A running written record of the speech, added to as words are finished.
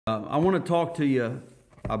I want to talk to you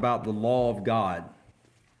about the law of God.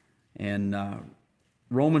 And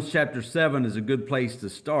Romans chapter 7 is a good place to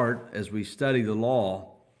start as we study the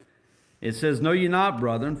law. It says, "Know ye not,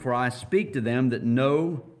 brethren, for I speak to them that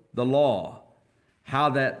know the law, how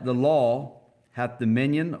that the law hath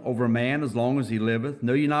dominion over a man as long as he liveth.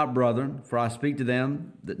 Know ye not, brethren, for I speak to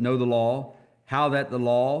them that know the law, how that the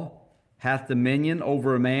law hath dominion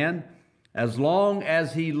over a man as long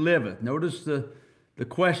as he liveth." Notice the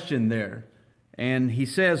question there. And he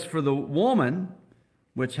says, "For the woman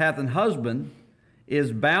which hath an husband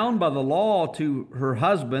is bound by the law to her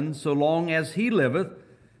husband so long as he liveth.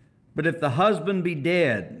 But if the husband be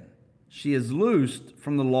dead, she is loosed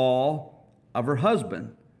from the law of her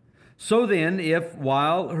husband. So then, if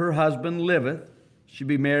while her husband liveth, she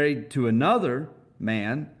be married to another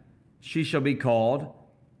man, she shall be called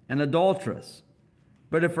an adulteress.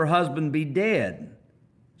 But if her husband be dead,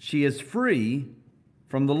 she is free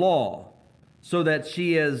from the law, so that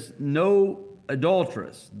she is no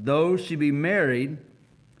adulteress, though she be married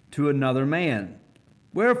to another man.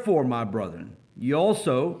 Wherefore, my brethren, ye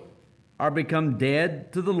also are become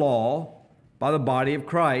dead to the law by the body of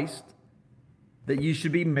Christ, that ye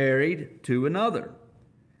should be married to another,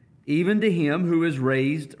 even to him who is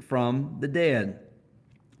raised from the dead,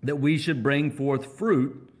 that we should bring forth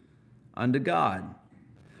fruit unto God.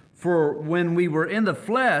 For when we were in the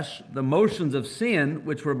flesh, the motions of sin,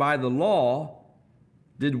 which were by the law,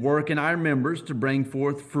 did work in our members to bring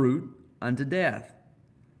forth fruit unto death.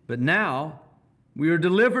 But now we are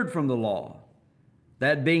delivered from the law,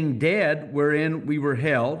 that being dead wherein we were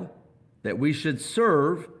held, that we should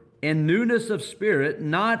serve in newness of spirit,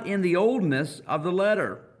 not in the oldness of the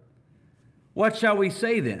letter. What shall we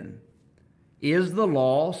say then? Is the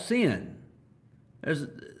law sin?"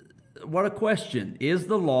 What a question. Is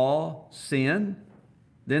the law sin?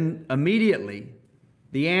 Then immediately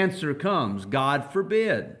the answer comes, God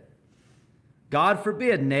forbid. God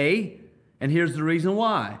forbid. Nay, and here's the reason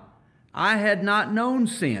why. I had not known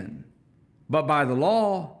sin, but by the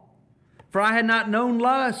law. For I had not known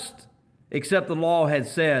lust, except the law had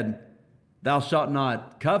said, Thou shalt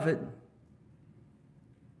not covet.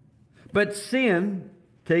 But sin,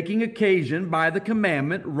 taking occasion by the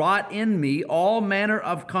commandment, wrought in me all manner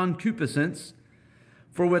of concupiscence.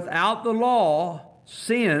 For without the law,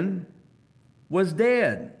 sin was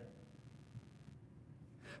dead.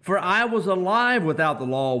 For I was alive without the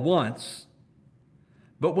law once,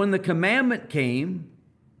 but when the commandment came,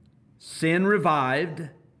 sin revived,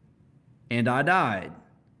 and I died.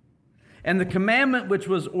 And the commandment which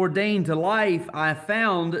was ordained to life I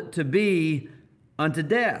found to be unto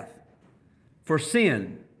death. For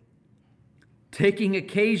sin, taking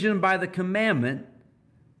occasion by the commandment,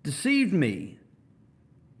 deceived me,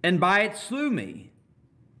 and by it slew me.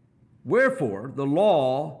 Wherefore the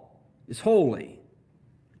law is holy,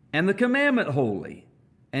 and the commandment holy,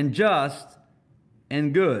 and just,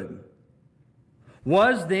 and good.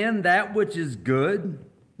 Was then that which is good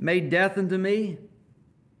made death unto me?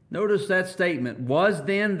 Notice that statement. Was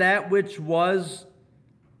then that which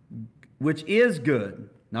is good,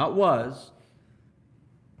 not was.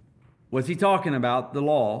 What's he talking about? The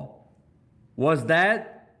law. Was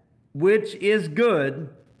that which is good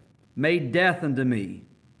made death unto me?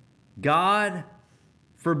 God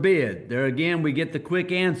forbid. There again we get the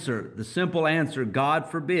quick answer, the simple answer, God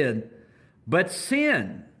forbid. But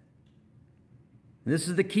sin, this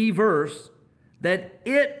is the key verse, that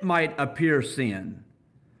it might appear sin,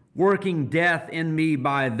 working death in me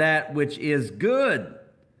by that which is good,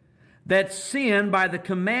 that sin by the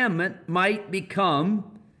commandment might become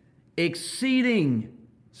exceeding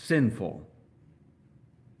sinful.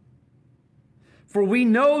 For we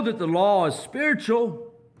know that the law is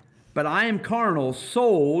spiritual, but I am carnal,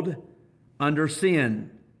 sold under sin.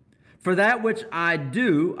 For that which I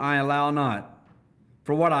do, I allow not.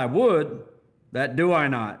 For what I would, that do I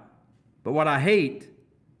not. But what I hate,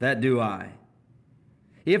 that do I.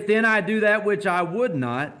 If then I do that which I would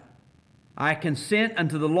not, I consent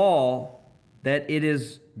unto the law that it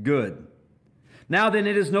is good. Now then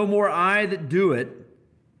it is no more I that do it,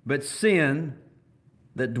 but sin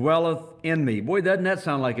that dwelleth in me. Boy, doesn't that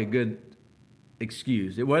sound like a good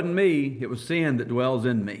excuse? It wasn't me, it was sin that dwells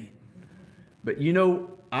in me. But you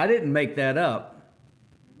know, I didn't make that up.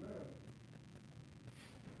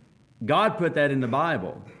 God put that in the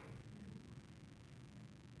Bible.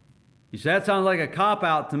 You say, that sounds like a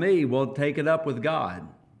cop-out to me. Well, take it up with God.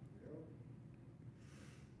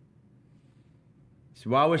 You say,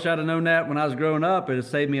 well, I wish I'd have known that when I was growing up. It would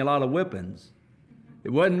have saved me a lot of whippings. It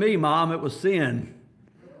wasn't me, Mom. It was sin.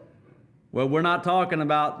 Well, we're not talking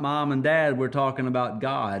about Mom and Dad. We're talking about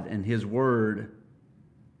God and His Word.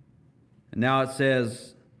 And now it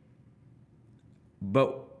says,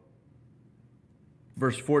 but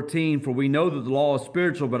verse 14, for we know that the law is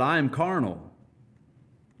spiritual, but I am carnal.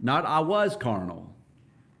 Not I was carnal.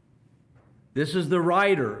 This is the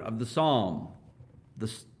writer of the psalm,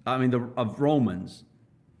 of Romans,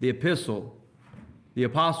 the epistle, the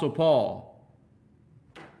Apostle Paul.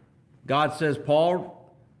 God says,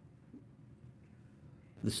 Paul,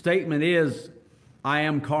 the statement is, I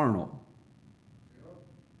am carnal.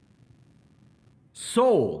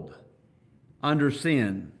 Sold under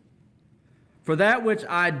sin. For that which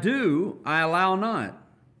I do, I allow not.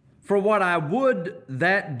 For what I would,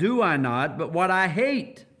 that do I not, but what I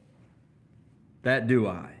hate, that do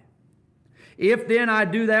I. If then I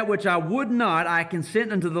do that which I would not, I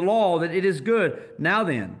consent unto the law that it is good. Now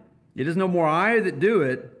then, it is no more I that do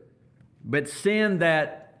it, but sin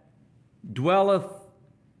that dwelleth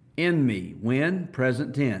in me. When?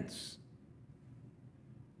 Present tense.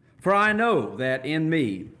 For I know that in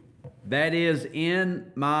me, that is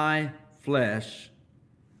in my flesh,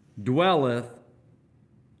 dwelleth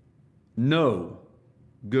no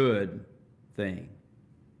good thing.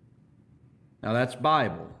 Now that's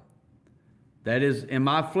Bible. That is, in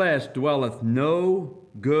my flesh dwelleth no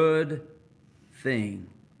good thing.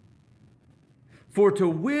 For to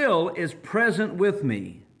will is present with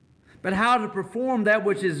me, but how to perform that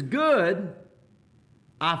which is good,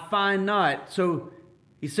 I find not. So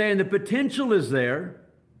he's saying the potential is there.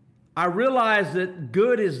 I realize that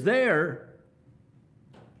good is there,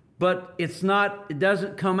 but it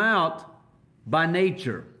doesn't come out by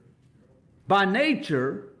nature. By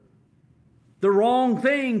nature, the wrong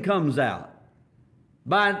thing comes out.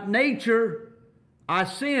 By nature, I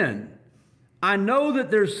sin. I know that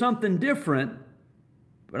there's something different,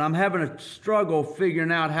 but I'm having a struggle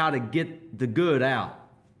figuring out how to get the good out.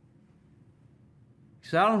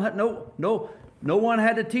 So I don't have, no one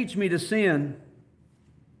had to teach me to sin.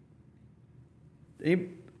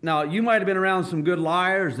 Now, you might have been around some good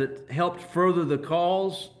liars that helped further the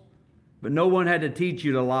cause, but no one had to teach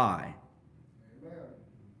you to lie.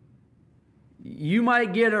 You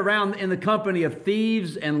might get around in the company of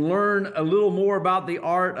thieves and learn a little more about the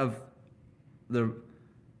art of the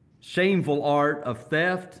shameful art of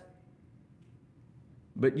theft,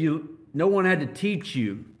 but no one had to teach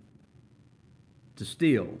you to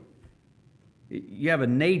steal. You have a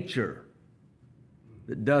nature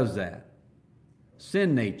that does that.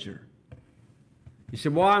 Sin nature. You say,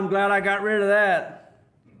 well, I'm glad I got rid of that.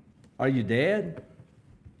 Are you dead?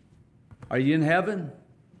 Are you in heaven?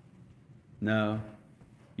 No,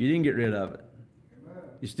 you didn't get rid of it.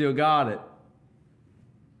 You still got it.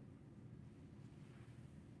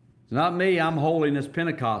 It's not me, I'm Holiness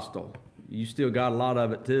Pentecostal. You still got a lot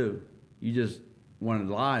of it too. You just wanted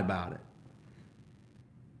to lie about it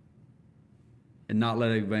and not let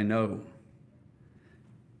everybody know.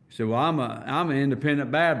 You say, well, I'm an independent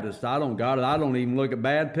Baptist. I don't got it. I don't even look at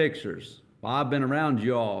bad pictures. Well, I've been around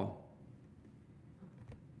you all.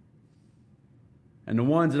 And the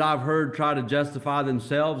ones that I've heard try to justify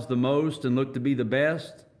themselves the most and look to be the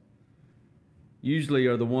best usually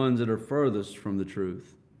are the ones that are furthest from the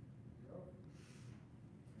truth.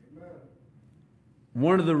 Amen.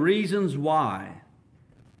 One of the reasons why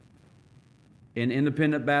in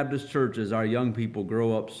independent Baptist churches our young people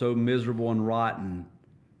grow up so miserable and rotten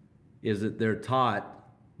is that they're taught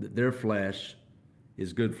that their flesh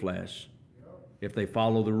is good flesh if they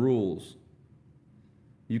follow the rules.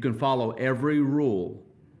 You can follow every rule,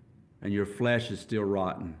 and your flesh is still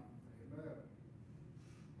rotten.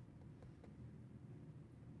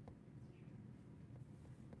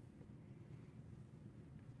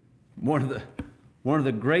 One of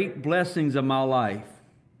the great blessings of my life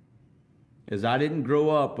is I didn't grow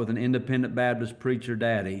up with an independent Baptist preacher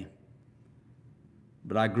daddy,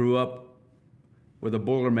 but I grew up with a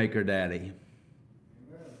Boilermaker daddy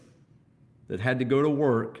that had to go to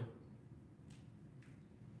work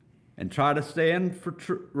and try to stand for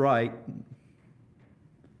right,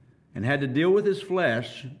 and had to deal with his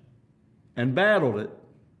flesh and battled it.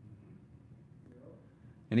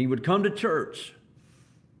 And he would come to church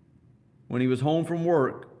when he was home from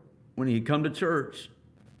work, when he'd come to church,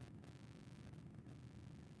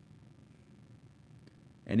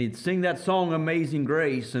 and he'd sing that song, Amazing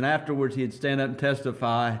Grace, and afterwards he'd stand up and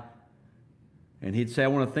testify, and he'd say, I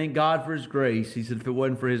want to thank God for His grace. He said, if it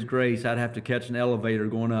wasn't for His grace, I'd have to catch an elevator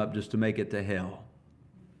going up just to make it to hell.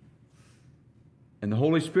 And the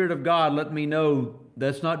Holy Spirit of God let me know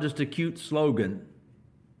that's not just a cute slogan.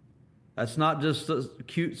 That's not just a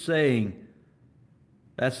cute saying.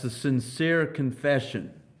 That's the sincere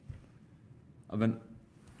confession of an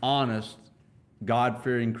honest,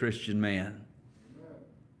 God-fearing Christian man.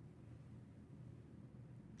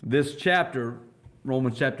 This chapter,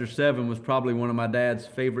 Romans chapter 7, was probably one of my dad's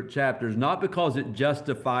favorite chapters, not because it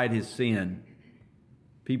justified his sin.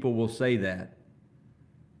 People will say that.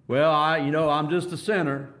 Well, I'm just a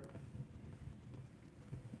sinner.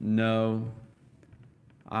 No.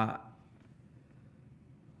 I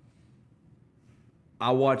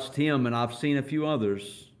watched him, and I've seen a few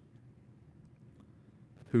others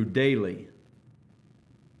who daily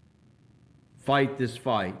fight this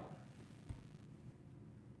fight.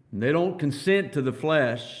 And they don't consent to the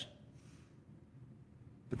flesh,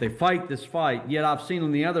 but they fight this fight. Yet I've seen,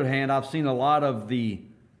 on the other hand, I've seen a lot of the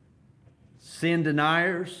sin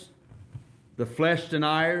deniers, the flesh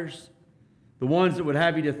deniers, the ones that would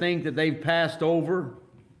have you to think that they've passed over.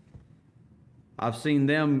 I've seen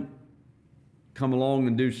them come along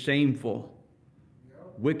and do shameful,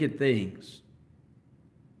 wicked things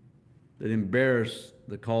that embarrass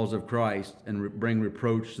the cause of Christ and bring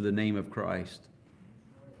reproach to the name of Christ.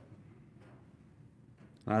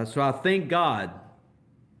 So I thank God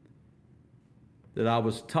that I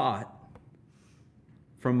was taught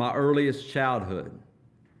from my earliest childhood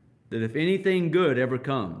that if anything good ever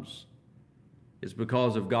comes, it's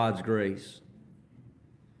because of God's grace.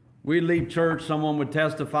 We'd leave church, someone would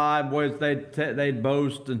testify, boys, they'd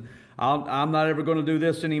boast, and I'm not ever going to do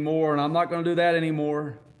this anymore, and I'm not going to do that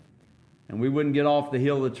anymore. And we wouldn't get off the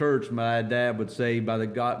hill of the church. My dad would say, by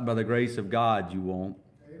the grace of God, you won't.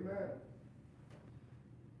 Amen.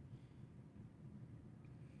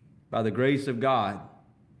 By the grace of God.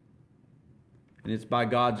 And it's by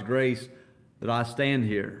God's grace that I stand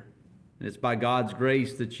here. And it's by God's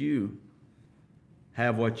grace that you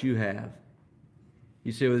have what you have.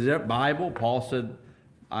 You say, was that Bible? Paul said,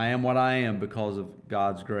 I am what I am because of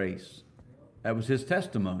God's grace. That was his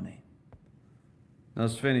testimony. Now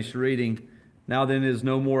let's finish reading. Now then, it is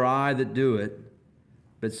no more I that do it,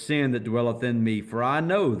 but sin that dwelleth in me. For I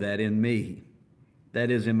know that in me, that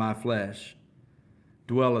is in my flesh,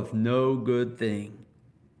 dwelleth no good thing.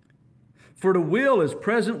 For the will is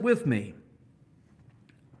present with me.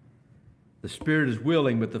 The spirit is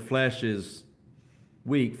willing, but the flesh is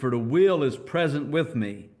weak. For the will is present with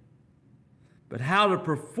me. But how to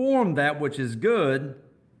perform that which is good,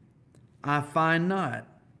 I find not.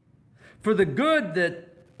 For the good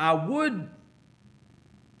that I would,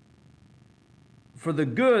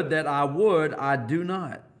 I do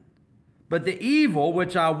not. But the evil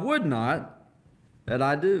which I would not, that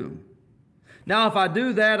I do. Now if I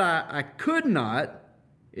do that I could not,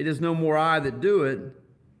 it is no more I that do it,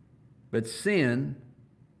 but sin.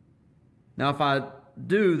 Now if I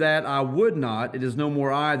do that I would not, it is no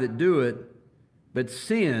more I that do it, but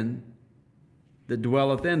sin that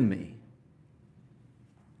dwelleth in me.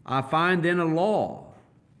 I find then a law,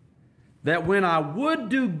 that when I would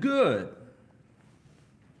do good,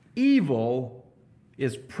 evil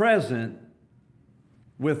is present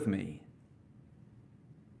with me.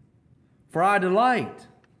 For I delight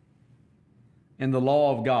in the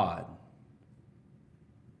law of God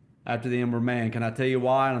after the inward man. Can I tell you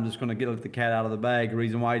why? And I'm just going to let the cat out of the bag. The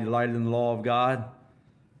reason why he delighted in the law of God?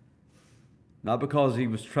 Not because he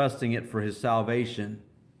was trusting it for his salvation,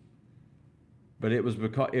 but it was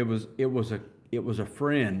because it was a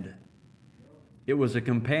friend. It was a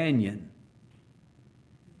companion.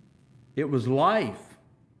 It was life.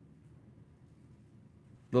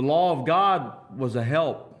 The law of God was a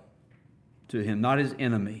help to him, not his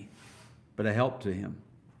enemy, but a help to him.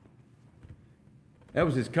 That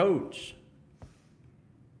was his coach.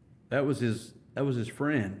 That was his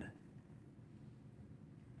friend.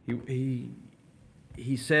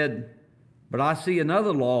 He said, but I see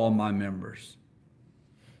another law in my members,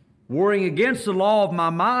 warring against the law of my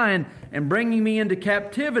mind and bringing me into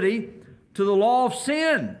captivity to the law of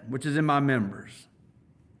sin, which is in my members.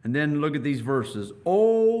 And then look at these verses.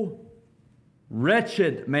 O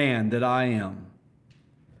wretched man that I am,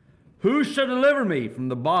 who shall deliver me from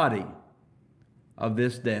the body of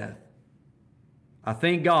this death? I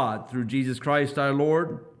thank God through Jesus Christ our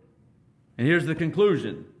Lord. And here's the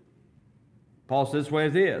conclusion. Paul says this way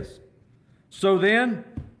it is. So then,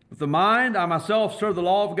 with the mind, I myself serve the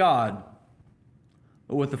law of God,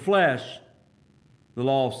 but with the flesh, the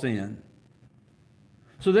law of sin.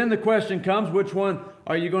 So then the question comes, which one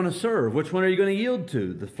are you going to serve? Which one are you going to yield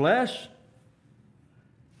to? The flesh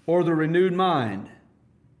or the renewed mind?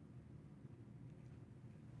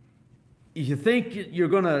 You think you're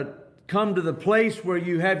going to come to the place where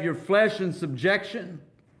you have your flesh in subjection?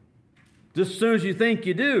 Just as soon as you think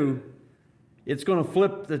you do, it's going to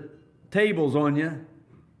flip the tables on you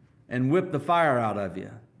and whip the fire out of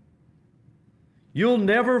you. You'll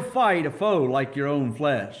never fight a foe like your own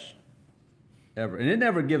flesh, ever. And it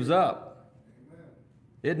never gives up.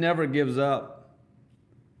 It never gives up.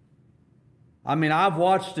 I mean, I've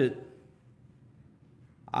watched it.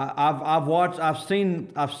 I've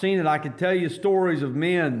seen it. I could tell you stories of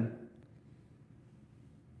men.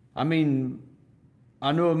 I mean,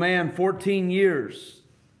 I knew a man 14 years,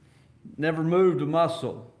 never moved a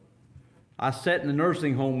muscle. I sat in the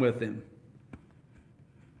nursing home with him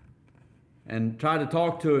and tried to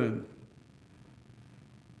talk to him.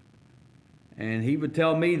 And he would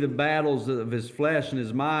tell me the battles of his flesh and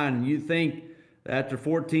his mind. And you think that after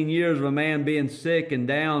 14 years of a man being sick and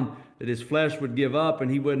down, that his flesh would give up and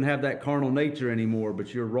he wouldn't have that carnal nature anymore.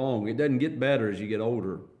 But you're wrong. It doesn't get better as you get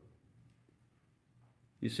older.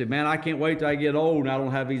 You say, man, I can't wait till I get old and I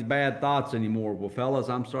don't have these bad thoughts anymore. Well, fellas,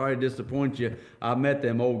 I'm sorry to disappoint you. I've met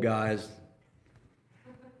them old guys.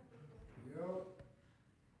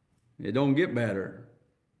 It don't get better.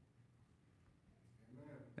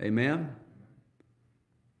 Amen?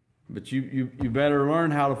 But you better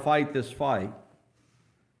learn how to fight this fight.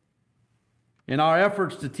 In our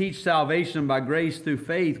efforts to teach salvation by grace through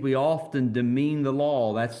faith, we often demean the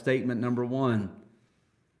law. That's statement number one.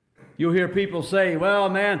 You'll hear people say, well,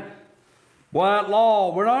 man, what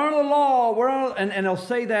law? We're under the law. And they'll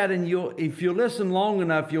say that, and if you listen long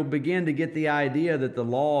enough, you'll begin to get the idea that the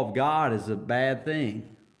law of God is a bad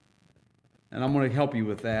thing. And I'm going to help you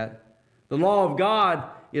with that. The law of God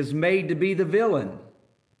is made to be the villain,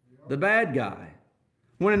 the bad guy.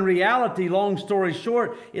 When in reality, long story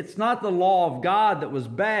short, it's not the law of God that was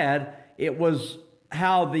bad. It was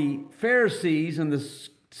how the Pharisees and the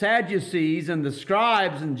Sadducees and the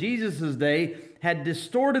scribes in Jesus' day had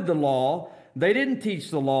distorted the law. They didn't teach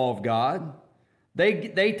the law of God.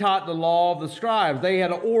 They taught the law of the scribes. They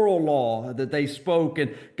had an oral law that they spoke.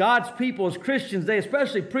 And God's people as Christians,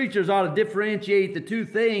 especially preachers, ought to differentiate the two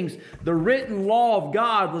things. The written law of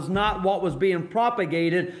God was not what was being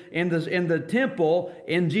propagated in the temple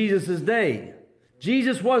in Jesus' day.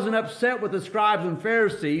 Jesus wasn't upset with the scribes and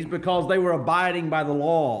Pharisees because they were abiding by the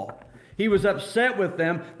law. He was upset with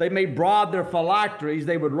them. They made broad their phylacteries.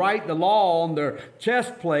 They would write the law on their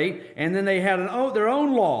chest plate, and then they had their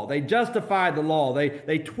own law. They justified the law.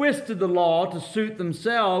 They twisted the law to suit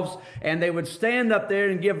themselves, and they would stand up there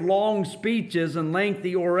and give long speeches and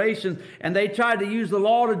lengthy orations, and they tried to use the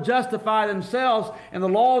law to justify themselves, and the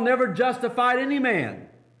law never justified any man.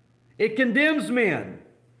 It condemns men.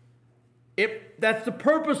 That's the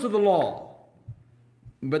purpose of the law.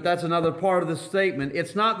 But that's another part of the statement.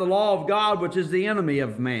 It's not the law of God which is the enemy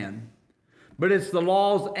of man, but it's the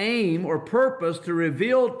law's aim or purpose to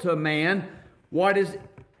reveal to man what is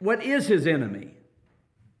his enemy.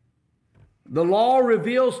 The law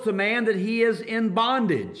reveals to man that he is in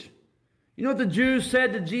bondage. You know what the Jews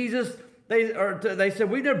said to Jesus? They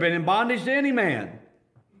said, we've never been in bondage to any man.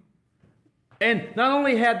 And not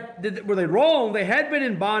only were they wrong, they had been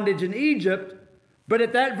in bondage in Egypt, but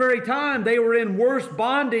at that very time, they were in worse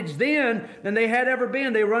bondage then than they had ever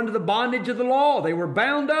been. They were under the bondage of the law. They were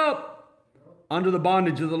bound up under the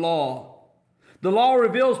bondage of the law. The law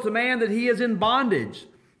reveals to man that he is in bondage.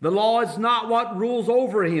 The law is not what rules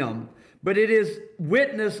over him, but it is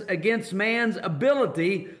witness against man's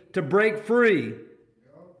ability to break free.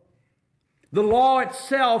 The law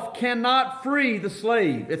itself cannot free the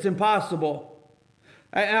slave. It's impossible.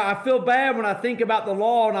 I feel bad when I think about the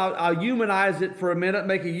law, and I'll humanize it for a minute,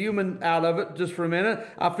 make a human out of it just for a minute.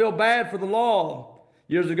 I feel bad for the law.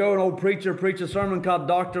 Years ago, an old preacher preached a sermon called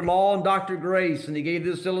Dr. Law and Dr. Grace, and he gave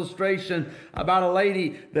this illustration about a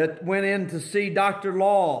lady that went in to see Dr.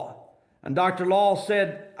 Law. And Dr. Law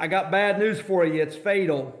said, I got bad news for you. It's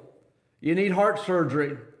fatal. You need heart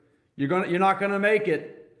surgery. You're not going to make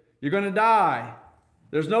it. You're going to die.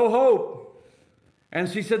 There's no hope. And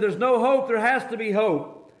she said, there's no hope. There has to be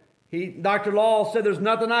hope. Dr. Law said, there's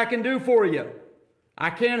nothing I can do for you. I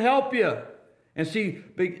can't help you. And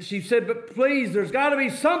she said, but please, there's got to be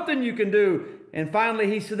something you can do. And finally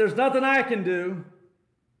he said, there's nothing I can do.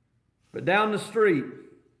 But down the street,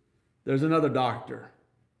 there's another doctor.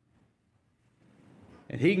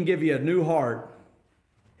 And he can give you a new heart.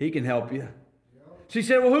 He can help you. She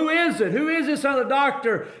said, well, who is it? Who is this other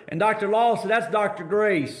doctor? And Dr. Law said, that's Dr.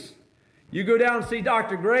 Grace. You go down and see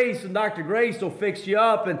Dr. Grace, and Dr. Grace will fix you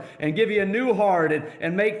up and give you a new heart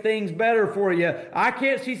and make things better for you. I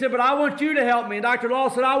can't, she said, but I want you to help me. And Dr. Law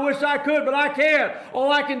said, I wish I could, but I can't.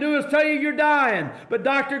 All I can do is tell you you're dying. But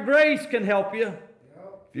Dr. Grace can help you.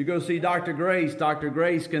 If you go see Dr.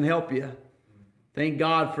 Grace can help you. Thank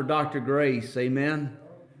God for Dr. Grace. Amen.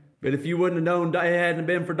 But if you wouldn't have known, it hadn't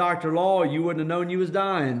been for Dr. Law, you wouldn't have known you was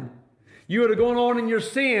dying. You would have gone on in your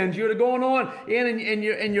sins. You would have gone on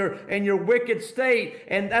in your wicked state.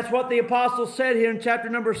 And that's what the apostle said here in chapter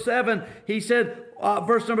number 7. He said,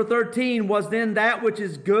 verse number 13, was then that which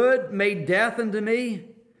is good made death unto me?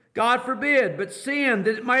 God forbid, but sin,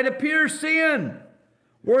 that it might appear sin,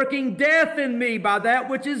 working death in me by that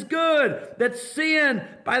which is good, that sin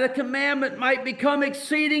by the commandment might become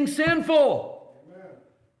exceeding sinful. Amen.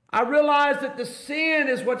 I realize that the sin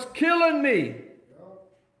is what's killing me.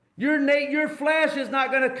 Your flesh is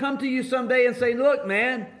not going to come to you someday and say, look,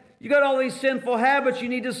 man, you got all these sinful habits, you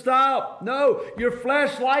need to stop. No, your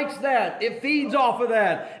flesh likes that. It feeds off of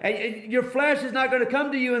that. And your flesh is not going to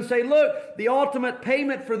come to you and say, look, the ultimate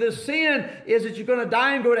payment for this sin is that you're going to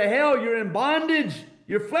die and go to hell. You're in bondage.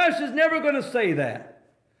 Your flesh is never going to say that.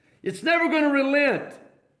 It's never going to relent.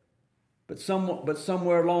 But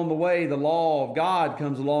somewhere along the way, the law of God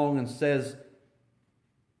comes along and says,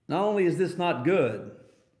 not only is this not good,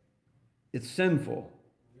 it's sinful.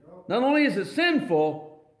 Not only is it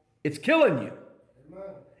sinful, it's killing you. Amen.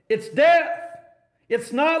 It's death.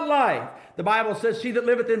 It's not life. The Bible says, she that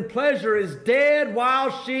liveth in pleasure is dead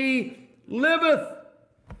while she liveth.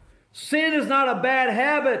 Sin is not a bad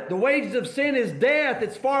habit. The wages of sin is death.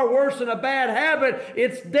 It's far worse than a bad habit.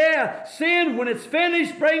 It's death. Sin, when it's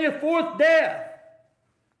finished, bringeth forth death.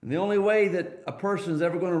 And the only way that a person is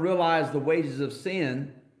ever going to realize the wages of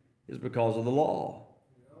sin is because of the law.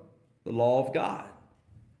 The law of God.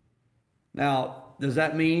 Now, does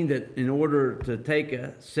that mean that in order to take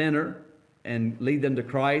a sinner and lead them to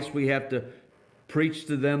Christ, we have to preach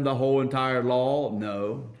to them the whole entire law?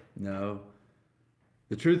 No, no.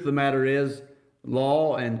 The truth of the matter is,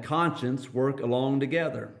 law and conscience work along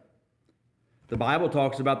together. The Bible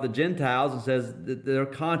talks about the Gentiles and says that their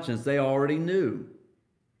conscience they already knew.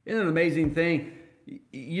 Isn't it an amazing thing?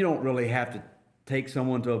 You don't really have to take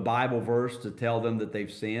someone to a Bible verse to tell them that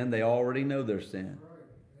they've sinned. They already know their sin.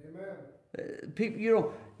 Right. Amen.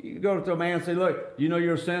 People, you go to a man and say, look, you know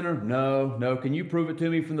you're a sinner? No. Can you prove it to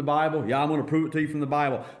me from the Bible? Yeah, I'm going to prove it to you from the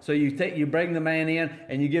Bible. So you bring the man in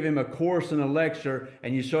and you give him a course and a lecture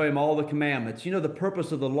and you show him all the commandments. You know, the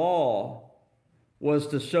purpose of the law was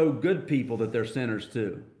to show good people that they're sinners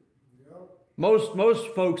too. Yep. Most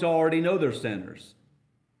folks already know they're sinners.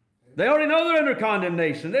 They already know they're under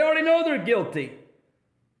condemnation. They already know they're guilty.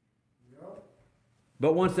 Yep.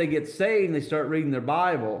 But once they get saved and they start reading their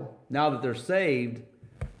Bible, now that they're saved,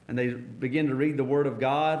 and they begin to read the Word of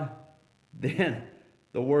God, then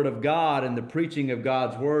the Word of God and the preaching of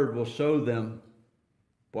God's Word will show them,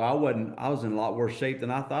 boy, I was in a lot worse shape than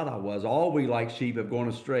I thought I was. All we like sheep have gone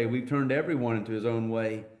astray. We've turned everyone into his own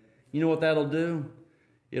way. You know what that'll do?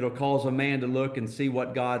 It'll cause a man to look and see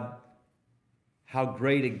how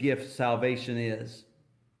great a gift salvation is.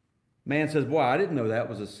 Man says, boy, I didn't know that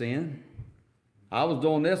was a sin. I was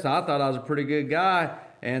doing this, and I thought I was a pretty good guy,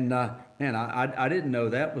 and man, I didn't know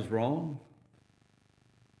that was wrong.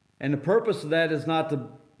 And the purpose of that is not to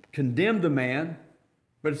condemn the man,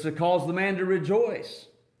 but it's to cause the man to rejoice.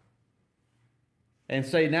 And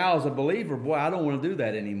say, now as a believer, boy, I don't want to do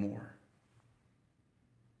that anymore.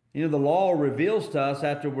 You know, the law reveals to us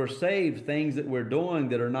after we're saved things that we're doing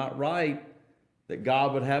that are not right, that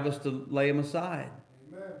God would have us to lay them aside.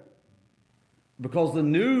 Amen. Because the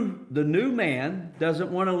new man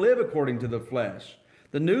doesn't want to live according to the flesh.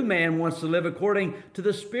 The new man wants to live according to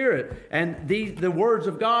the Spirit. And the words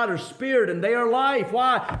of God are spirit and they are life.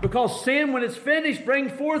 Why? Because sin, when it's finished,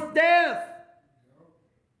 brings forth death.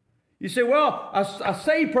 You say, well, a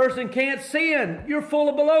saved person can't sin. You're full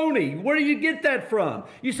of baloney. Where do you get that from?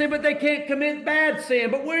 You say, but they can't commit bad sin.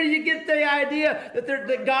 But where do you get the idea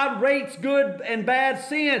that God rates good and bad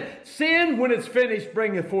sin? Sin, when it's finished,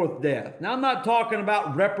 bringeth forth death. Now, I'm not talking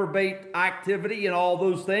about reprobate activity and all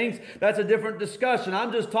those things. That's a different discussion.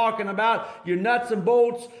 I'm just talking about your nuts and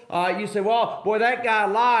bolts. You say, well, boy, that guy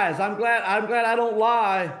lies. I'm glad I don't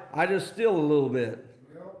lie. I just steal a little bit.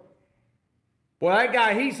 Well, that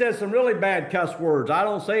guy, he says some really bad cuss words. I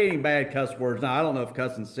don't say any bad cuss words. Now, I don't know if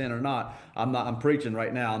cussing's sin or not. I'm preaching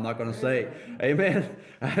right now. I'm not going to say it. Amen.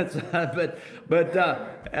 But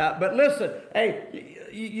listen, hey,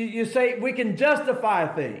 you say we can justify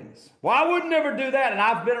things. Well, I would never do that, and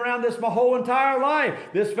I've been around this my whole entire life.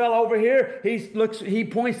 This fellow over here, he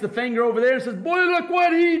points the finger over there and says, boy, look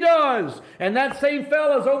what he does. And that same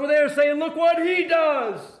fellow's over there saying, look what he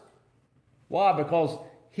does. Why? Because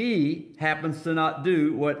he happens to not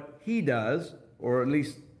do what he does, or at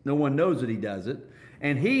least no one knows that he does it.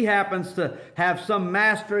 And he happens to have some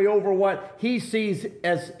mastery over what he sees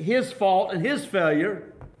as his fault and his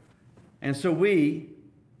failure. And so we,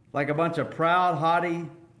 like a bunch of proud, haughty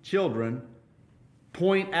children,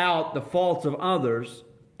 point out the faults of others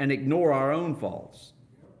and ignore our own faults.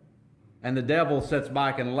 And the devil sits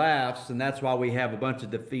back and laughs, and that's why we have a bunch of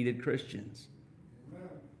defeated Christians.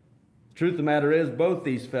 The truth of the matter is, both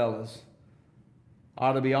these fellas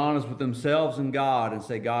ought to be honest with themselves and God and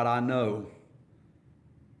say, God, I know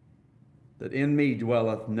that in me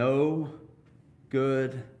dwelleth no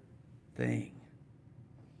good thing.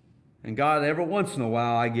 And God, every once in a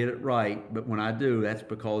while I get it right, but when I do, that's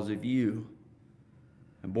because of you.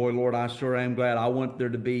 And boy, Lord, I sure am glad. I want there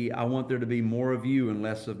to be more of you and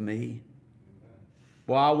less of me.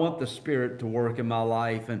 Well, I want the Spirit to work in my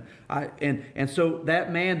life. And so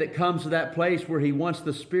that man that comes to that place where he wants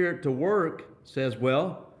the Spirit to work says,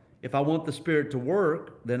 well, if I want the Spirit to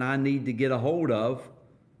work, then I need to get a hold of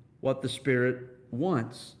what the Spirit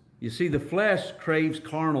wants. You see, the flesh craves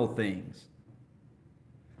carnal things.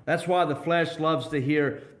 That's why the flesh loves to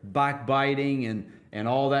hear backbiting and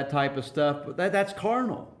all that type of stuff. But that's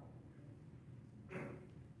carnal.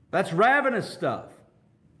 That's ravenous stuff.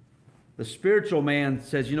 The spiritual man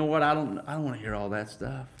says, you know what, I don't want to hear all that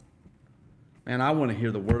stuff. Man, I want to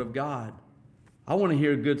hear the Word of God. I want to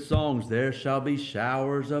hear good songs. There shall be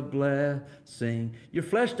showers of blessing. Your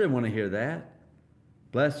flesh doesn't want to hear that.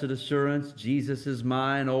 Blessed assurance, Jesus is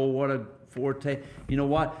mine. Oh, what a foretaste. You know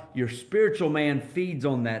what? Your spiritual man feeds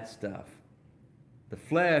on that stuff. The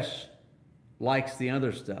flesh likes the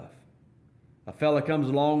other stuff. A fella comes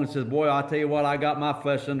along and says, boy, I'll tell you what, I got my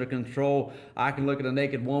flesh under control. I can look at a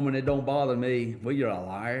naked woman, it don't bother me. Well, you're a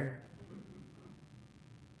liar.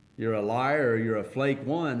 You're a liar or you're a flake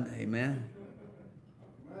one. Amen.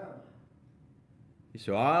 You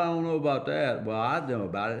say, I don't know about that. Well, I know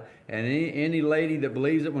about it. And any lady that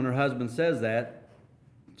believes it when her husband says that,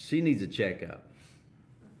 she needs a checkup.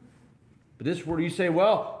 But this world, you say,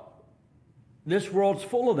 well, this world's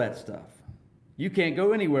full of that stuff. You can't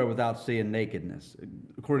go anywhere without seeing nakedness,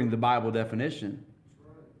 according to the Bible definition.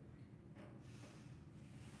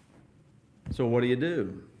 So what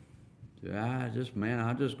do? I'm just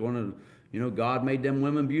going to, God made them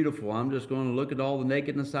women beautiful. I'm just going to look at all the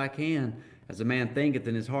nakedness I can. As a man thinketh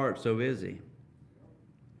in his heart, so is he.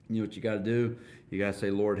 You know what you got to do? You got to say,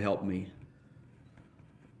 Lord, help me.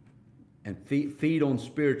 And feed on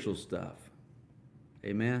spiritual stuff.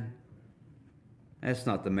 Amen. That's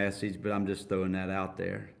not the message, but I'm just throwing that out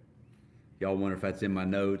there. Y'all wonder if that's in my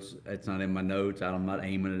notes. It's not in my notes. I'm not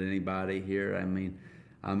aiming at anybody here. I mean,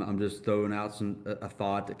 I'm just throwing out a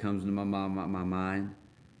thought that comes into my mind.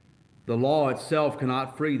 The law itself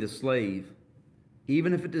cannot free the slave,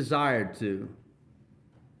 even if it desired to.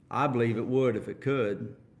 I believe it would if it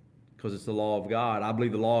could, because it's the law of God. I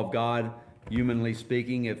believe the law of God, humanly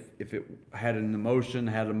speaking, if it had an emotion,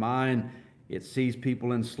 had a mind, it sees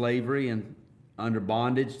people in slavery and under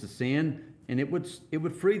bondage to sin, and it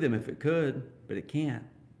would free them if it could, but it can't.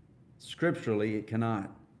 Scripturally, it cannot.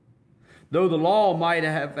 Though the law might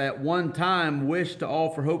have at one time wished to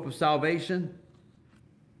offer hope of salvation,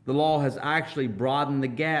 the law has actually broadened the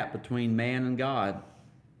gap between man and God.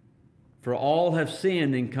 For all have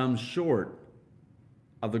sinned and come short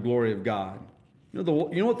of the glory of God. You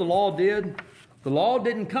know what the law did? The law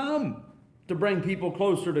didn't come to bring people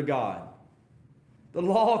closer to God. The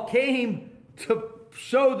law came to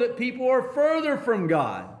show that people are further from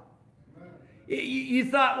God. You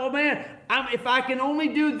thought, well, man, if I can only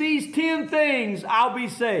do these 10 things, I'll be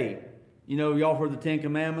saved. Y'all heard the 10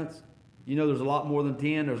 Commandments? There's a lot more than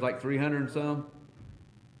 10. There's like 300 and some.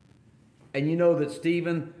 And you know that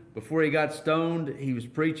Stephen, before he got stoned, he was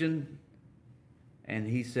preaching. And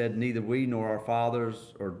he said, neither we nor our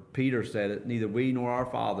fathers, or Peter said it, neither we nor our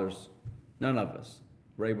fathers, none of us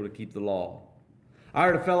were able to keep the law. I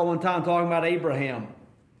heard a fellow one time talking about Abraham.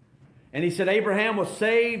 And he said Abraham was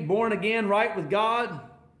saved, born again, right with God.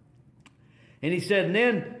 And he said,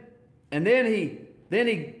 and then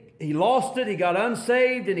he lost it. He got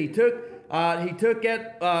unsaved, and he took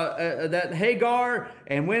that Hagar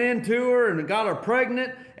and went into her and got her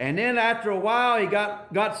pregnant. And then after a while, he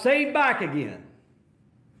got saved back again.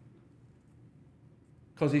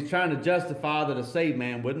 Because he's trying to justify that a saved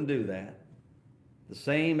man wouldn't do that. The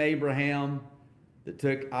same Abraham that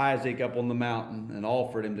took Isaac up on the mountain and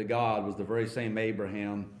offered him to God was the very same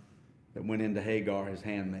Abraham that went into Hagar, his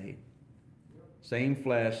handmaid. Same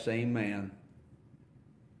flesh, same man.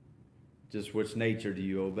 Just which nature do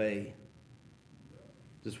you obey?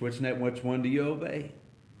 Just which one do you obey?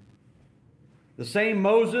 The same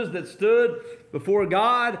Moses that stood before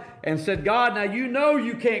God and said, God, now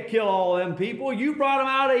you can't kill all them people. You brought them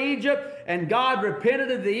out of Egypt, and God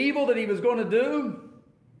repented of the evil that he was going to do.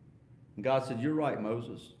 And God said, you're right,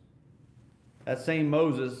 Moses. That same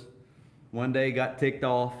Moses one day got ticked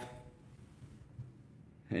off,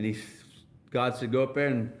 and he God said, go up there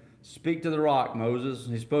and speak to the rock, Moses.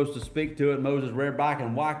 He's supposed to speak to it. Moses reared back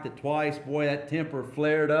and whacked it twice. Boy, that temper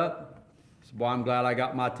flared up. He said, boy, I'm glad I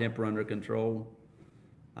got my temper under control.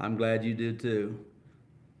 I'm glad you did too.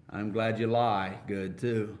 I'm glad you lie good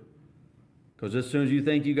too. Because as soon as you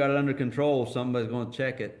think you got it under control, somebody's going to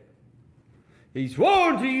check it. He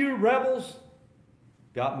swore to you, rebels.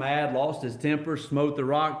 Got mad, lost his temper, smote the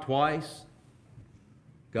rock twice.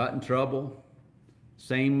 Got in trouble.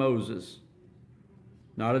 Same Moses.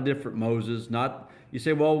 Not a different Moses. Not, you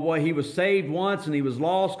say, well, boy, he was saved once and he was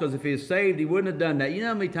lost because if he was saved, he wouldn't have done that. You know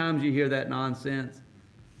how many times you hear that nonsense?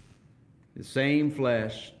 The same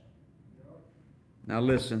flesh. Now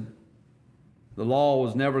listen. The law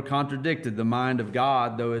was never contradicted the mind of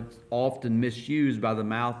God, though it's often misused by the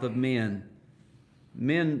mouth of men.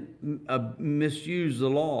 Men misuse the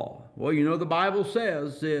law. Well, you know, the Bible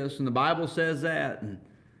says this and the Bible says that. And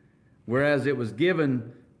whereas it was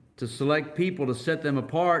given to select people to set them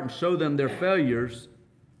apart and show them their failures,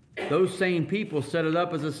 those same people set it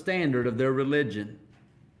up as a standard of their religion.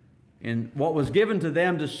 And what was given to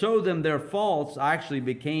them to show them their faults actually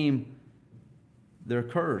became their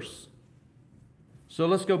curse. So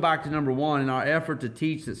let's go back to number one. In our effort to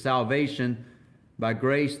teach that salvation by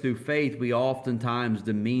grace through faith, we oftentimes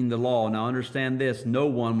demean the law. Now understand this, no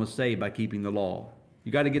one was saved by keeping the law.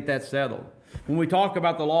 You got to get that settled. When we talk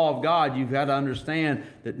about the law of God, you've got to understand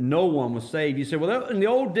that no one was saved. You say, well, in the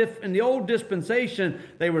old dispensation,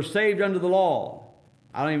 they were saved under the law.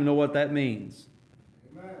 I don't even know what that means.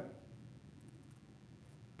 Amen.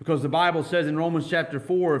 Because the Bible says in Romans chapter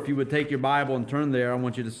 4, if you would take your Bible and turn there, I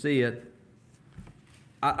want you to see it.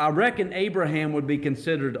 I reckon Abraham would be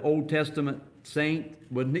considered Old Testament saint,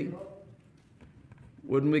 wouldn't he?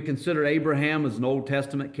 Wouldn't we consider Abraham as an Old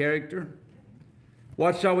Testament character?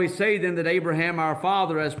 What shall we say then that Abraham our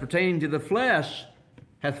father, as pertaining to the flesh,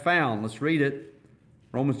 hath found? Let's read it.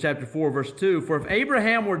 Romans chapter 4, verse 2. For if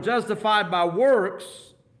Abraham were justified by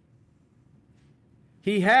works,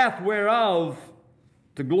 he hath whereof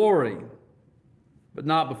to glory, but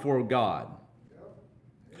not before God.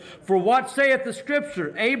 For what saith the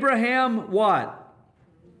Scripture? Abraham what?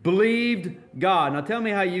 Believed God. Now tell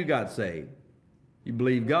me how you got saved. You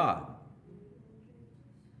believed God.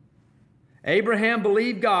 Abraham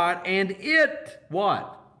believed God, and it,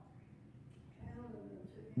 what?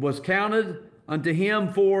 Was counted unto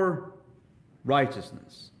him for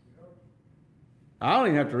righteousness. I don't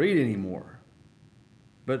even have to read anymore.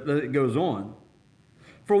 But it goes on.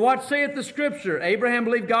 For what saith the Scripture? Abraham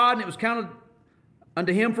believed God, and it was counted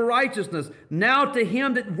unto him for righteousness. Now to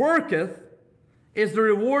him that worketh is the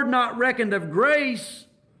reward not reckoned of grace,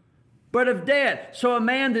 but of debt. So a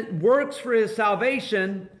man that works for his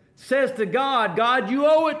salvation says to God, God, you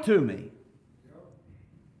owe it to me.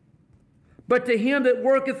 But to him that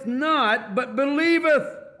worketh not, but believeth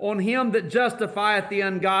on him that justifieth the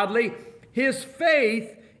ungodly, his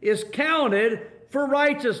faith is counted for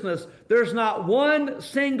righteousness. There's not one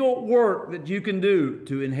single work that you can do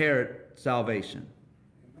to inherit salvation.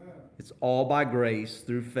 It's all by grace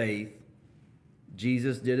through faith.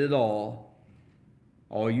 Jesus did it all.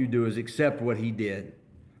 All you do is accept what he did.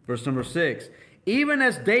 Verse number 6. Even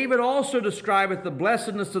as David also describeth the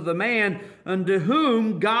blessedness of the man unto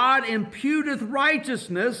whom God imputeth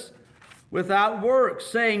righteousness without works,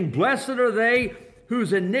 saying, Blessed are they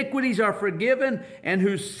whose iniquities are forgiven and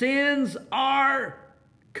whose sins are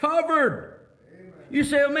covered. Amen. You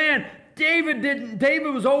say, oh man,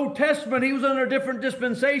 David was Old Testament. He was under a different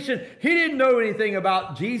dispensation. He didn't know anything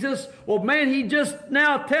about Jesus. Well, man, he just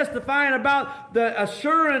now testifying about the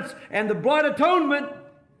assurance and the blood atonement.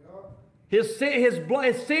 His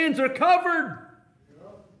sins are covered.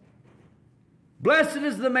 Blessed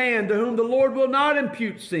is the man to whom the Lord will not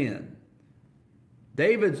impute sin.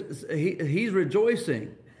 He's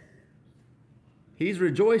rejoicing. He's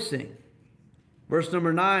rejoicing. Verse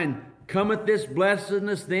number 9. Cometh this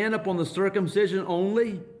blessedness then upon the circumcision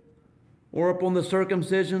only, or upon the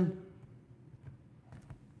circumcision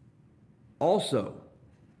also?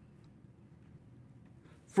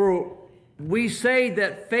 For we say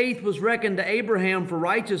that faith was reckoned to Abraham for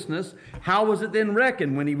righteousness. How was it then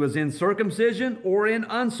reckoned? When he was in circumcision or in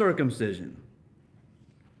uncircumcision?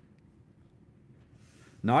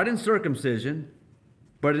 Not in circumcision,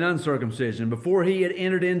 but in uncircumcision. Before he had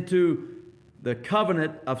entered into the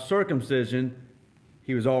covenant of circumcision,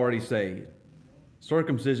 he was already saved.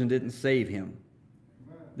 Circumcision didn't save him.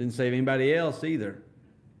 Didn't save anybody else either.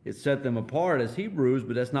 It set them apart as Hebrews,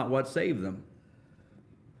 but that's not what saved them.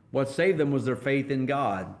 What saved them was their faith in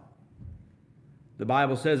God. The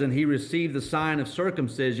Bible says, and he received the sign of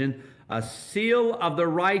circumcision a seal of the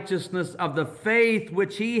righteousness of the faith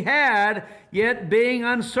which he had, yet being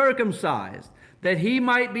uncircumcised, that he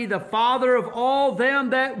might be the father of all them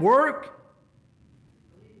that work,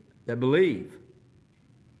 that believe,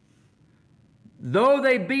 though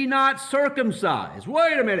they be not circumcised.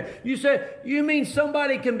 Wait a minute. You said, you mean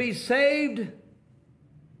somebody can be saved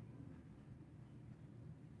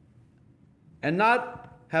and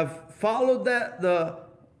not have followed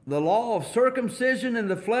the law of circumcision in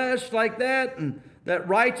the flesh like that, and that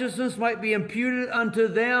righteousness might be imputed unto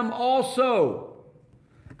them also?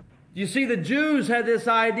 You see, the Jews had this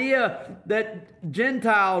idea that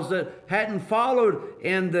Gentiles that hadn't followed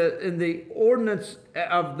in the ordinance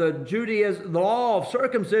of the Judaism, the law of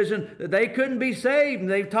circumcision, that they couldn't be saved, and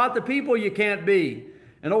they taught the people you can't be.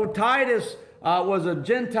 And old Titus was a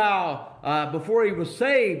Gentile before he was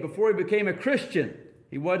saved, before he became a Christian.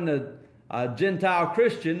 He wasn't a Gentile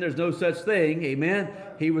Christian. There's no such thing. Amen.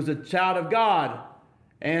 He was a child of God.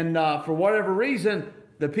 And for whatever reason,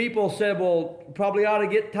 the people said, well, probably ought to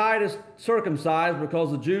get Titus circumcised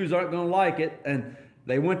because the Jews aren't going to like it. And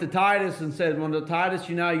they went to Titus and said, well, Titus,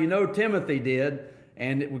 you know Timothy did,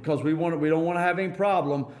 and because we don't want to have any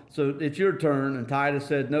problem, so it's your turn. And Titus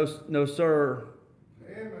said, no, sir.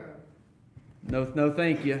 Amen. No,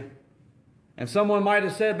 thank you. And someone might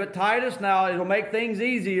have said, but Titus, now it'll make things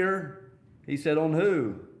easier. He said, on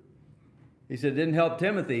who? He said, it didn't help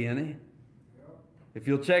Timothy any. If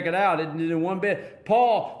you'll check it out, it didn't do one bit.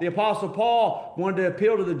 Paul, the Apostle Paul, wanted to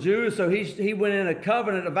appeal to the Jews, so he went in a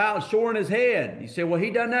covenant of shoring his head. He said, well, he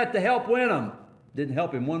done that to help win them. Didn't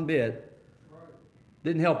help him one bit.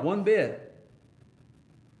 Didn't help one bit.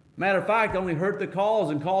 Matter of fact, only hurt the cause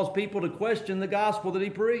and caused people to question the gospel that he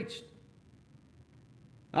preached.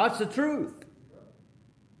 That's the truth.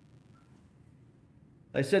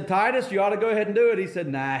 They said, Titus, you ought to go ahead and do it. He said,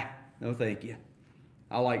 nah, no thank you.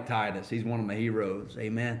 I like Titus. He's one of my heroes.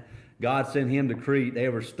 Amen. God sent him to Crete. They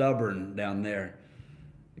were stubborn down there.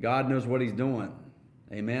 God knows what he's doing.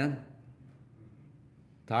 Amen.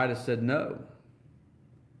 Titus said no.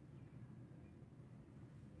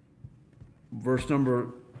 Verse number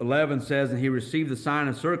 11 says, and he received the sign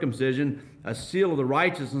of circumcision, a seal of the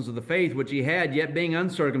righteousness of the faith which he had, yet being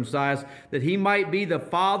uncircumcised, that he might be the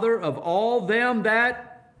father of all them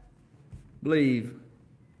that believe.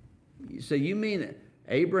 You say, you mean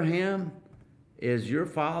Abraham is your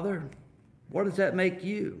father? What does that make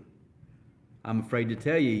you? I'm afraid to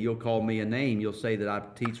tell you, you'll call me a name. You'll say that I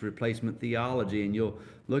teach replacement theology, and you'll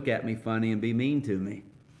look at me funny and be mean to me.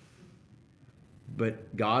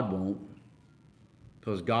 But God won't,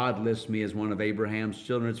 because God lists me as one of Abraham's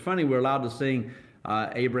children. It's funny, we're allowed to sing,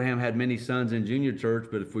 Abraham had many sons in junior church,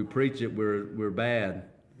 but if we preach it, we're bad.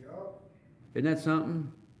 Yep. Isn't that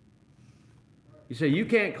something? You say, you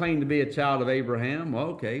can't claim to be a child of Abraham. Well,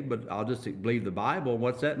 okay, but I'll just believe the Bible.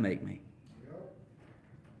 What's that make me? Yep.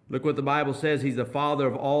 Look what the Bible says. He's the father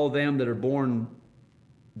of all them that are born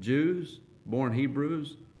Jews, born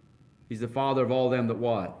Hebrews. He's the father of all them that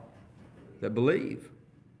what? That believe.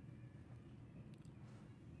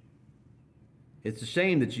 It's a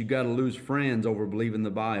shame that you've got to lose friends over believing the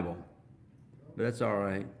Bible. But that's all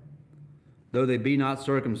right. Though they be not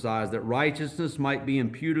circumcised, that righteousness might be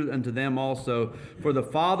imputed unto them also. For the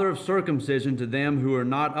father of circumcision to them who are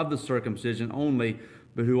not of the circumcision only,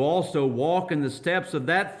 but who also walk in the steps of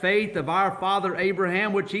that faith of our father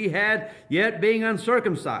Abraham, which he had, yet being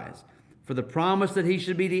uncircumcised. For the promise that he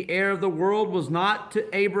should be the heir of the world was not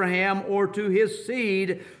to Abraham or to his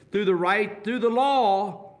seed through the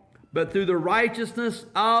law, but through the righteousness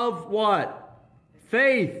of what?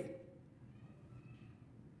 Faith.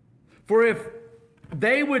 For if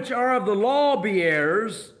they which are of the law be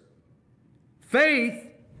heirs, faith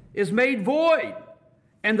is made void,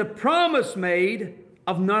 and the promise made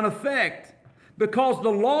of none effect, because the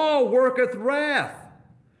law worketh wrath.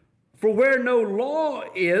 For where no law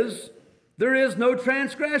is, there is no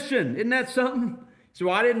transgression. Isn't that something? So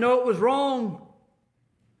I didn't know it was wrong.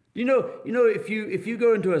 You know, if you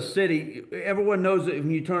go into a city, everyone knows that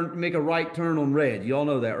when you make a right turn on red. You all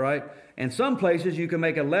know that, right? And some places you can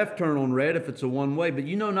make a left turn on red if it's a one-way, but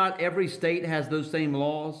you know not every state has those same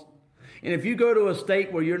laws. And if you go to a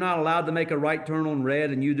state where you're not allowed to make a right turn on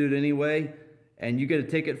red and you do it anyway, and you get a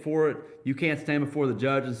ticket for it, you can't stand before the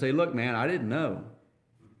judge and say, look, man, I didn't know.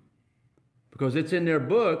 Because it's in their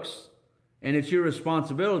books, and it's your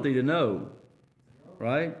responsibility to know,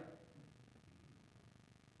 right?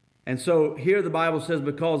 And so here the Bible says,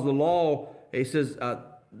 because the law, it says,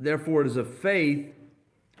 therefore it is of faith.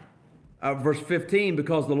 Verse 15,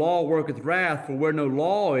 because the law worketh wrath, for where no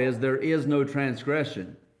law is, there is no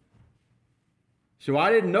transgression. So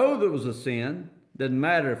I didn't know there was a sin. Doesn't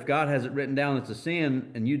matter if God has it written down it's a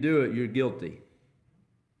sin and you do it, you're guilty.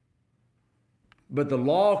 But the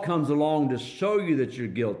law comes along to show you that you're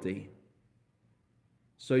guilty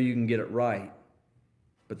so you can get it right.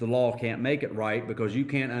 But the law can't make it right because you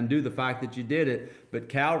can't undo the fact that you did it. But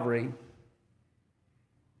Calvary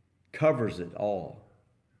covers it all.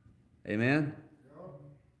 Amen?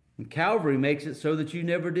 And Calvary makes it so that you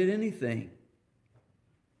never did anything.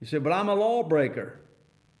 You say, but I'm a lawbreaker.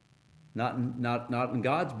 Not in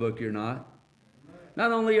God's book, you're not.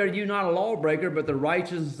 Not only are you not a lawbreaker, but the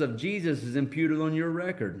righteousness of Jesus is imputed on your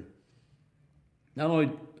record. Not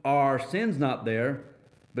only are our sins not there,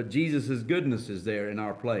 but Jesus' goodness is there in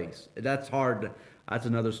our place. That's hard. That's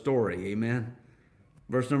another story. Amen.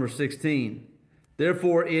 Verse number 16.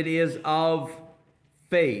 Therefore it is of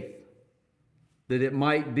faith that it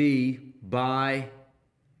might be by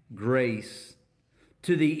grace,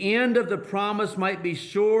 to the end of the promise might be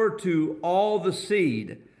sure to all the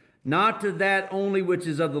seed, not to that only which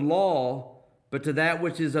is of the law, but to that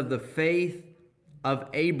which is of the faith of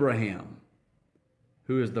Abraham,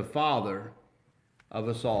 who is the father of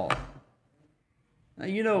us all. Now,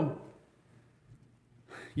 you know,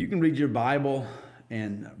 you can read your Bible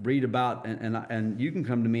and read about, and you can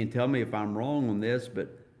come to me and tell me if I'm wrong on this,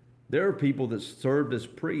 but there are people that served as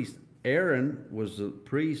priests. Aaron was the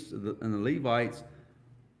priest and the Levites,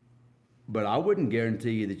 but I wouldn't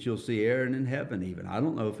guarantee you that you'll see Aaron in heaven even. I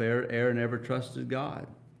don't know if Aaron ever trusted God.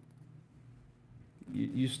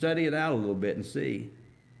 You study it out a little bit and see.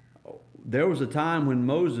 There was a time when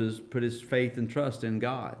Moses put his faith and trust in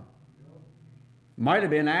God. Might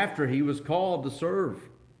have been after he was called to serve.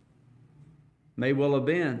 May well have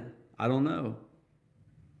been. I don't know.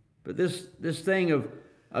 But this thing of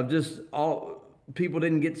just all people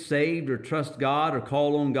didn't get saved or trust God or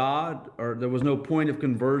call on God, or there was no point of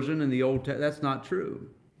conversion in the Old Testament, that's not true.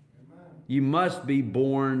 Amen. You must be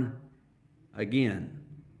born again.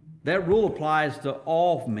 That rule applies to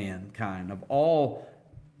all mankind, of all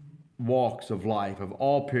walks of life, of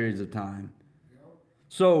all periods of time.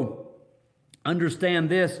 So understand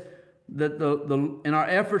this, that in our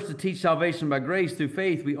efforts to teach salvation by grace through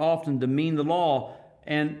faith, we often demean the law.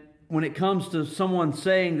 And when it comes to someone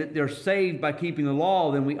saying that they're saved by keeping the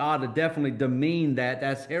law, then we ought to definitely demean that.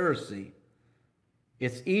 That's heresy.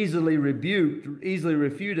 It's easily rebuked, easily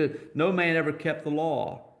refuted. No man ever kept the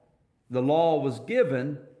law. The law was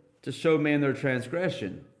given to show man their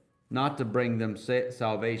transgression, not to bring them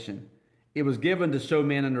salvation. It was given to show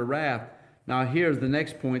man under wrath. Now here's the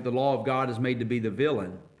next point. The law of God is made to be the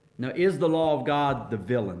villain. Now, is the law of God the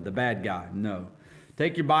villain, the bad guy? No.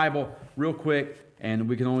 Take your Bible real quick, and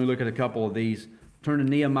we can only look at a couple of these. Turn to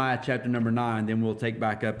Nehemiah chapter number 9, then we'll take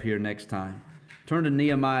back up here next time. Turn to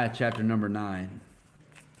Nehemiah chapter number 9.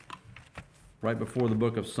 Right before the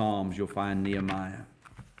book of Psalms, you'll find Nehemiah.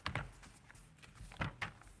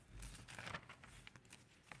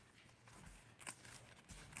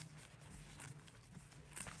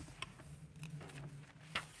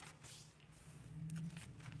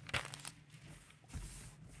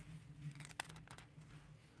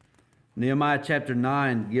 Nehemiah chapter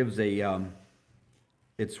 9 gives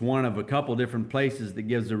it's one of a couple different places that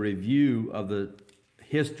gives a review of the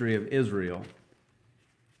history of Israel.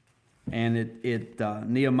 And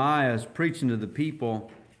Nehemiah is preaching to the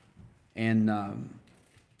people, and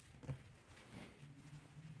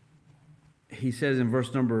he says in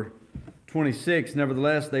verse number 26,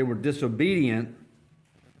 nevertheless they were disobedient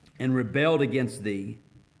and rebelled against thee,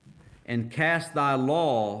 and cast thy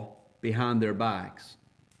law behind their backs.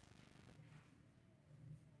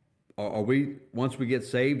 Are we, once we get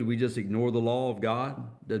saved, do we just ignore the law of God?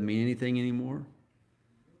 Doesn't mean anything anymore?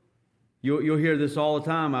 You'll hear this all the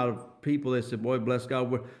time out of people that say, boy, bless God,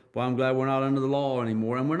 boy, I'm glad we're not under the law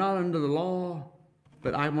anymore. And we're not under the law.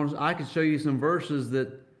 But I could show you some verses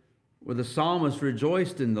where the psalmist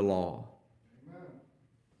rejoiced in the law.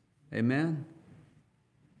 Amen?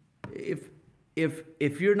 If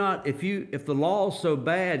the law is so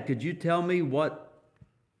bad, could you tell me what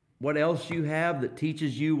else you have that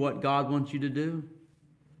teaches you what God wants you to do?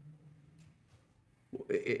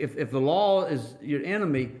 If the law is your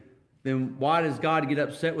enemy, then why does God get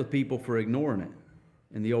upset with people for ignoring it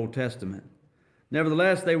in the Old Testament?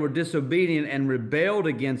 Nevertheless, they were disobedient and rebelled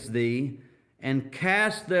against thee, and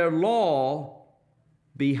cast their law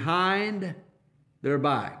behind their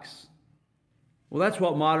backs. Well, that's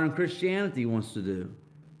what modern Christianity wants to do.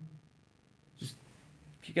 Just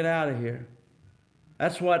kick it out of here.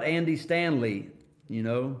 That's what Andy Stanley,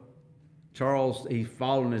 Charles, he's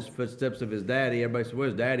following his footsteps of his daddy. Everybody says, well,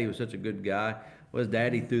 his daddy was such a good guy. Well, his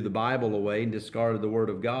daddy threw the Bible away and discarded the Word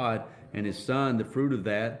of God. And his son, the fruit of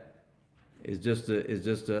that,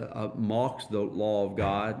 mocks the law of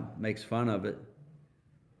God, makes fun of it.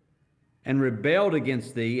 And rebelled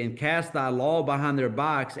against thee, and cast thy law behind their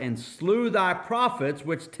backs, and slew thy prophets,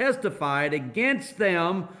 which testified against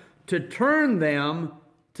them to turn them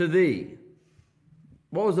to thee.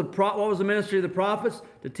 What was the ministry of the prophets?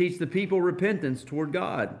 To teach the people repentance toward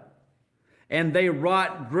God. And they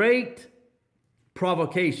wrought great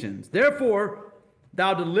provocations. Therefore,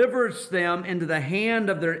 thou deliverest them into the hand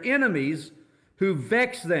of their enemies, who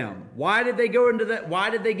vex them. Why did they go into that? Why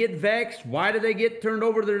did they get vexed? Why did they get turned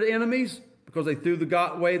over to their enemies? Because they threw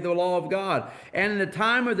away the law of God. And in the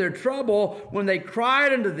time of their trouble, when they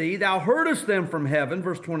cried unto thee, thou heardest them from heaven,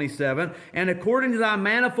 verse 27, and according to thy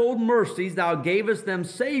manifold mercies, thou gavest them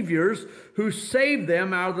saviors, who saved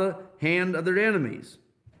them out of the hand of their enemies.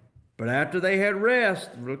 But after they had rest,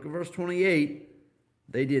 look at verse 28,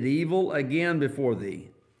 they did evil again before thee.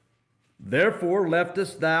 Therefore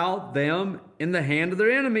leftest thou them in the hand of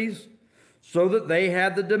their enemies, so that they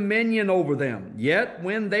had the dominion over them. Yet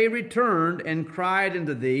when they returned and cried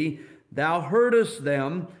unto thee, thou heardest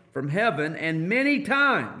them from heaven, and many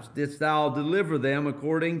times didst thou deliver them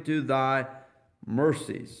according to thy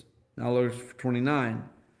mercies. Now verse 29.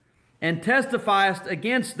 And testifiest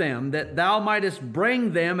against them, that thou mightest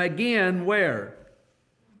bring them again, where?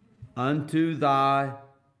 Unto thy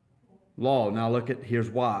law. Now here's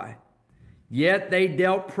why. Yet they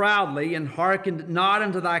dealt proudly, and hearkened not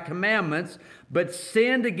unto thy commandments, but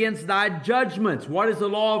sinned against thy judgments. What is the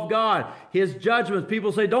law of God? His judgments.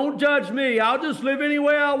 People say, don't judge me. I'll just live any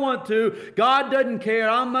way I want to. God doesn't care.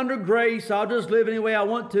 I'm under grace. I'll just live any way I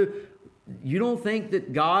want to. You don't think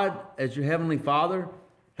that God, as your heavenly Father,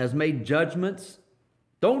 has made judgments?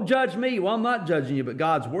 Don't judge me. Well, I'm not judging you, but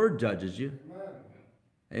God's word judges you.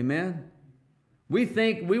 Amen. We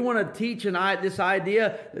want to teach this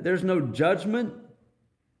idea that there's no judgment,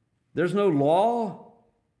 there's no law.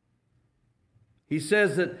 He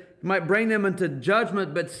says that you might bring them into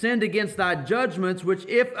judgment, but sinned against thy judgments, which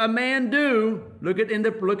if a man do, look at in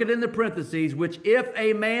the parentheses, which if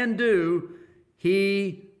a man do,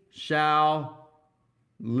 he shall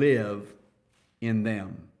live in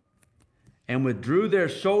them. And withdrew their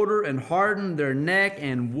shoulder, and hardened their neck,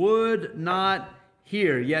 and would not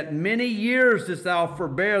hear. Yet many years didst thou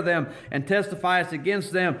forbear them, and testifiest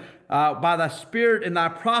against them by thy Spirit and thy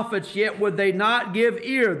prophets, yet would they not give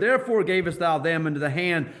ear. Therefore gavest thou them into the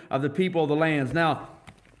hand of the people of the lands. Now,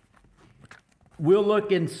 we'll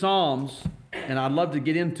look in Psalms, and I'd love to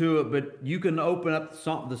get into it, but you can open up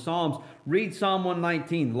the Psalms. Read Psalm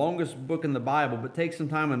 119, longest book in the Bible, but take some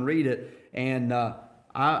time and read it. And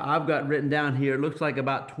I've got written down here, it looks like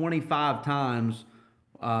about 25 times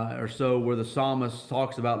or so where the psalmist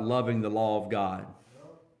talks about loving the law of God.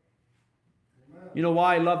 You know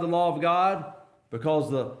why he loved the law of God?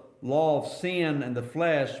 Because the law of sin and the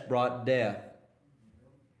flesh brought death.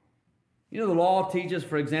 You know, the law teaches,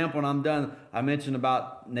 for example, and I'm done, I mentioned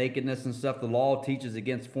about nakedness and stuff, the law teaches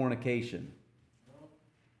against fornication.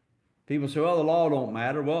 People say, well, the law don't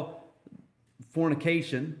matter. Well,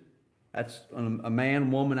 fornication, that's a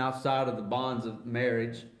man, woman outside of the bonds of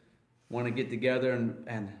marriage, want to get together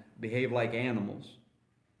and behave like animals.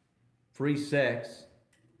 Free sex.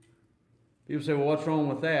 People say, well, what's wrong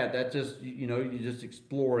with that? That's just, you're just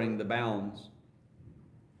exploring the bounds.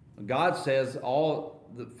 God says all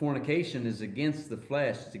the fornication is against the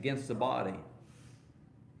flesh. It's against the body.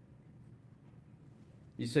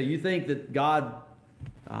 You say, you think that God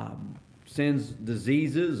sends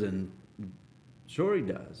diseases? And sure he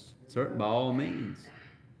does. Certain, by all means.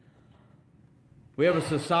 We have a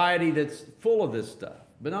society that's full of this stuff.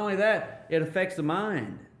 But not only that, it affects the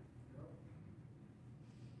mind.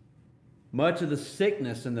 Much of the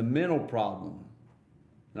sickness and the mental problem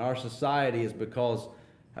in our society is because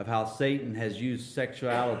of how Satan has used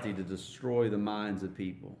sexuality to destroy the minds of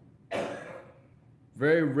people.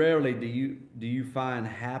 Very rarely do you find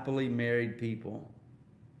happily married people,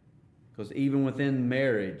 because even within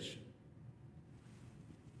marriage,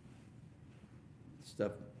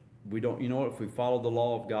 stuff we don't. If we follow the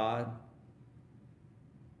law of God,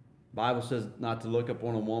 the Bible says not to look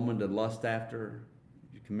upon a woman to lust after her.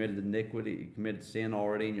 You committed iniquity, you committed sin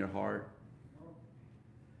already in your heart.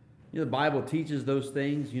 The Bible teaches those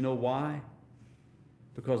things. You know why?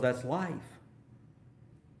 Because that's life.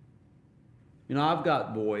 I've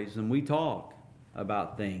got boys, and we talk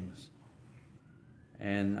about things.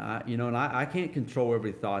 And I can't control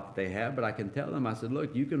every thought that they have, but I can tell them, I said,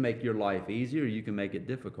 look, you can make your life easier, or you can make it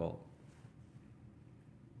difficult.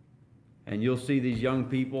 And you'll see these young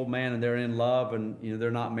people, man, and they're in love, and they're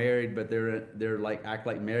not married, but they're like act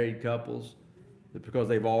like married couples. It's because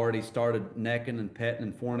they've already started necking and petting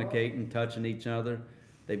and fornicating, touching each other.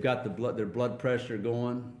 They've got their blood pressure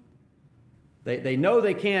going. They know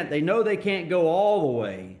they can't go all the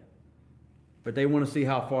way, but they want to see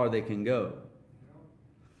how far they can go.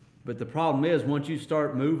 But the problem is, once you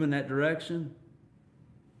start moving that direction,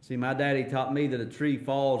 see, my daddy taught me that a tree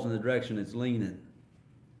falls in the direction it's leaning.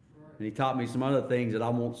 And he taught me some other things that I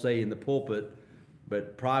won't say in the pulpit,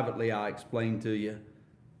 but privately I explain to you.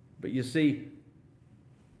 But you see,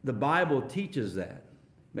 the Bible teaches that,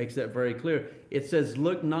 makes that very clear. It says,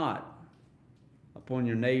 look not upon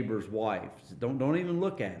your neighbor's wife. Don't even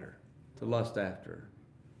look at her to lust after her.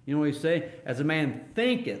 You know what he's saying? As a man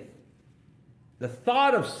thinketh, the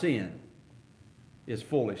thought of sin is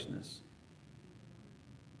foolishness.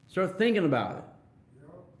 Start thinking about it.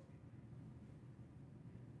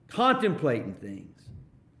 Contemplating things.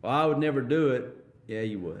 Well, I would never do it. Yeah,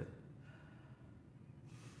 you would.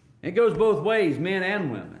 It goes both ways, men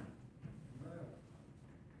and women.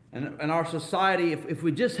 And our society, if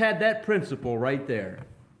we just had that principle right there,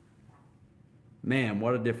 man,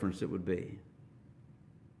 what a difference it would be.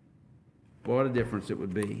 What a difference it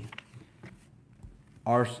would be.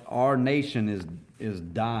 Our nation is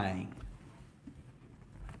dying.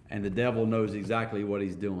 And the devil knows exactly what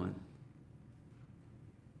he's doing.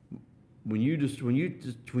 When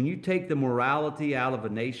you take the morality out of a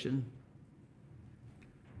nation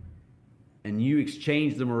and you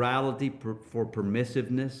exchange the morality for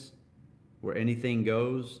permissiveness, where anything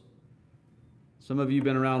goes. Some of you have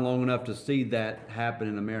been around long enough to see that happen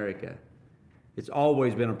in America. It's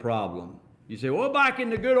always been a problem. You say, well, back in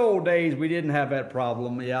the good old days, we didn't have that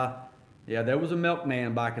problem. Yeah, there was a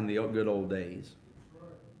milkman back in the good old days.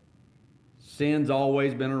 Sin's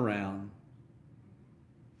always been around.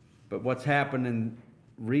 But what's happened in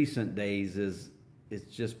recent days is it's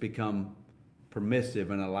just become permissive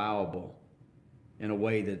and allowable in a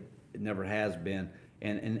way that it never has been.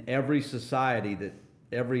 And every society that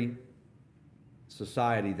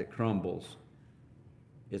crumbles,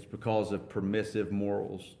 it's because of permissive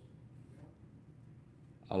morals.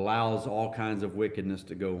 Allows all kinds of wickedness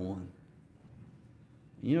to go on.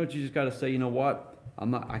 You know what you just got to say, you know what?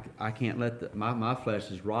 I can't let my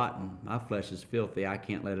flesh is rotten. My flesh is filthy. I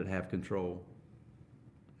can't let it have control.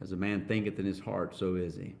 As a man thinketh in his heart, so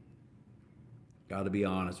is he. Got to be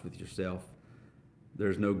honest with yourself.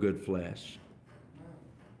 There's no good flesh.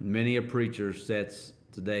 Many a preacher sits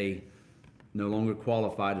today no longer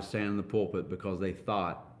qualified to stand in the pulpit because they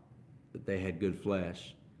thought that they had good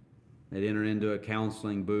flesh. They'd enter into a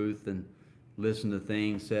counseling booth and listen to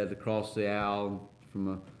things said across the aisle from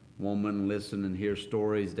a woman and listen and hear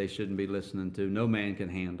stories they shouldn't be listening to. No man can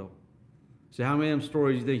handle. See, how many of them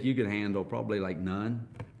stories do you think you can handle? Probably like none.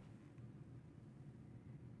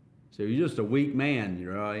 So you're just a weak man,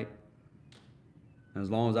 you're right. As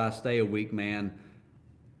long as I stay a weak man,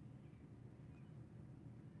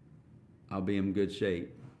 I'll be in good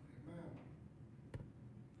shape.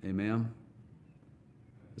 Amen?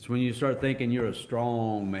 It's when you start thinking you're a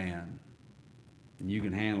strong man and you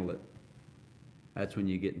can handle it. That's when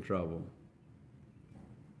you get in trouble.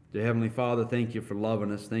 Dear Heavenly Father, thank you for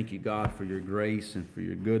loving us. Thank you, God, for your grace and for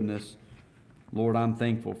your goodness. Lord, I'm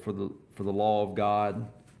thankful for the law of God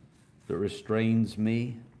that restrains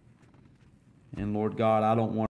me. And Lord God, I don't want